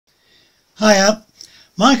Hiya,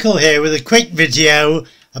 Michael here with a quick video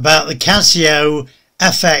about the Casio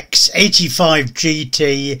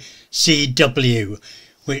FX85GT CW,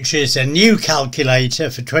 which is a new calculator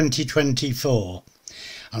for 2024,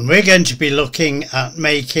 and we're going to be looking at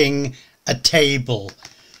making a table.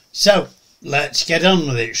 So let's get on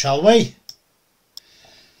with it, shall we?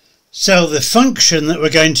 So the function that we're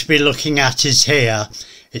going to be looking at is here.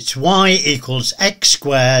 It's y equals x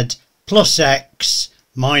squared plus x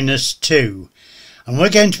minus 2, and we're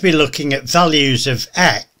going to be looking at values of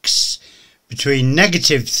x between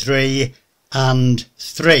 -3 and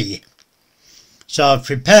 3. So I've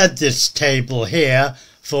prepared this table here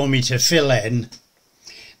for me to fill in.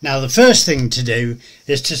 Now the first thing to do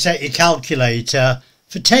is to set your calculator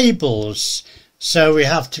for tables, so we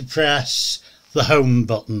have to press the home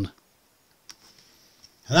button,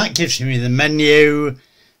 and that gives me the menu.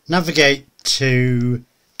 Navigate to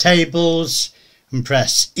tables and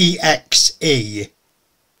press EXE.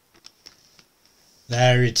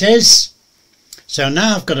 There it is. So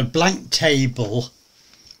now I've got a blank table.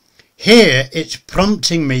 Here it's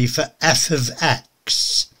prompting me for f of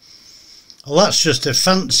x. Well, that's just a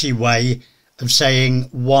fancy way of saying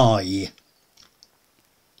y.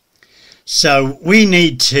 So we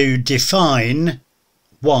need to define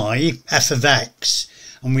y, f of x,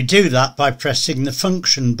 and we do that by pressing the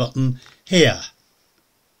function button here.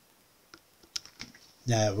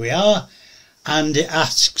 There we are, and it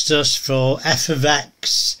asks us for f of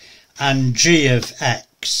x and g of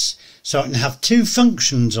x, so I can have two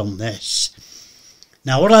functions on this.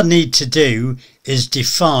 Now what I need to do is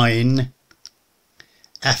define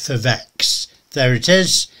f of x. There it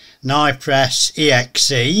is. Now I press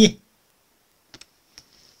EXE,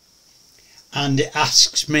 and it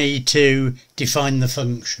asks me to define the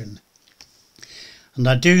function, and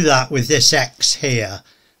I do that with this x here.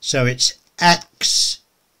 So it's x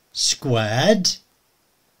squared,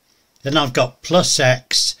 then I've got plus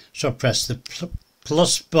x, so I press the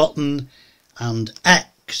plus button and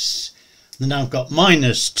x, then I've got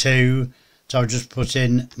minus 2, so I'll just put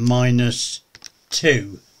in minus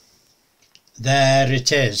 2. There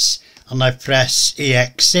it is, and I press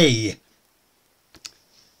EXE.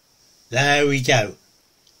 There we go.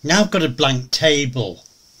 Now I've got a blank table.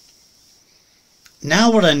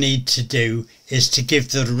 Now what I need to do is to give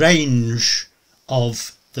the range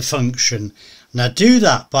of the function, and I do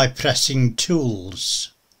that by pressing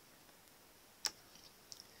tools.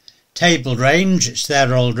 Table range, it's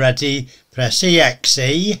there already. Press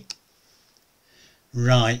EXE.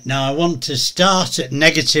 Right, now I want to start at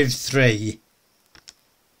 -3.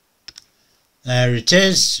 There it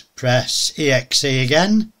is. Press EXE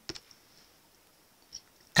again.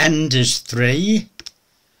 End is 3.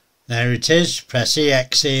 There it is. Press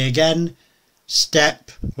EXE again.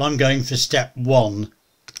 Step, well, I'm going for step 1,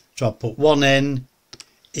 so I'll put 1 in,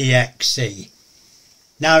 EXE.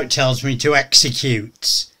 Now it tells me to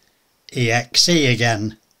execute. EXE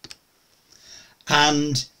again,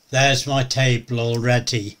 and there's my table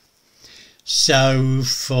already. So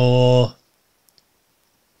for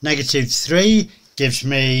 -3 gives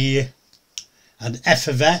me an f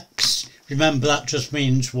of x, remember that just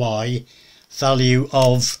means y, value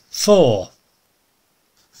of 4.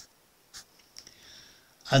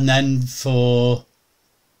 And then for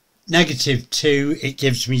 -2 it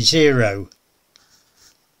gives me 0.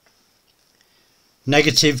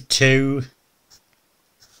 -2,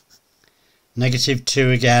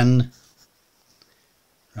 -2 again.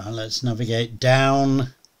 Right, let's navigate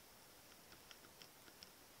down.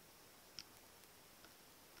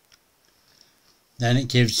 Then it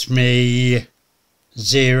gives me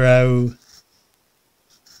 0,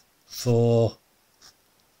 4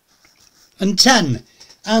 and 10.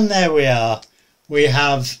 And there we are. We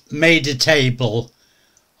have made a table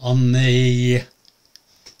on the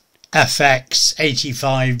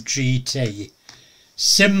FX85GT.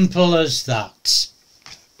 Simple as that.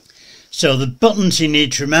 So the buttons you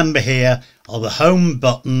need to remember here are the home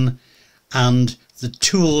button and the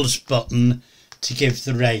tools button to give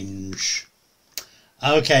the range.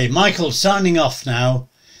 Okay, Michael signing off now.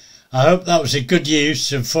 I hope that was a good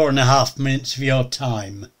use of 4.5 minutes of your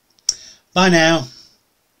time. Bye now.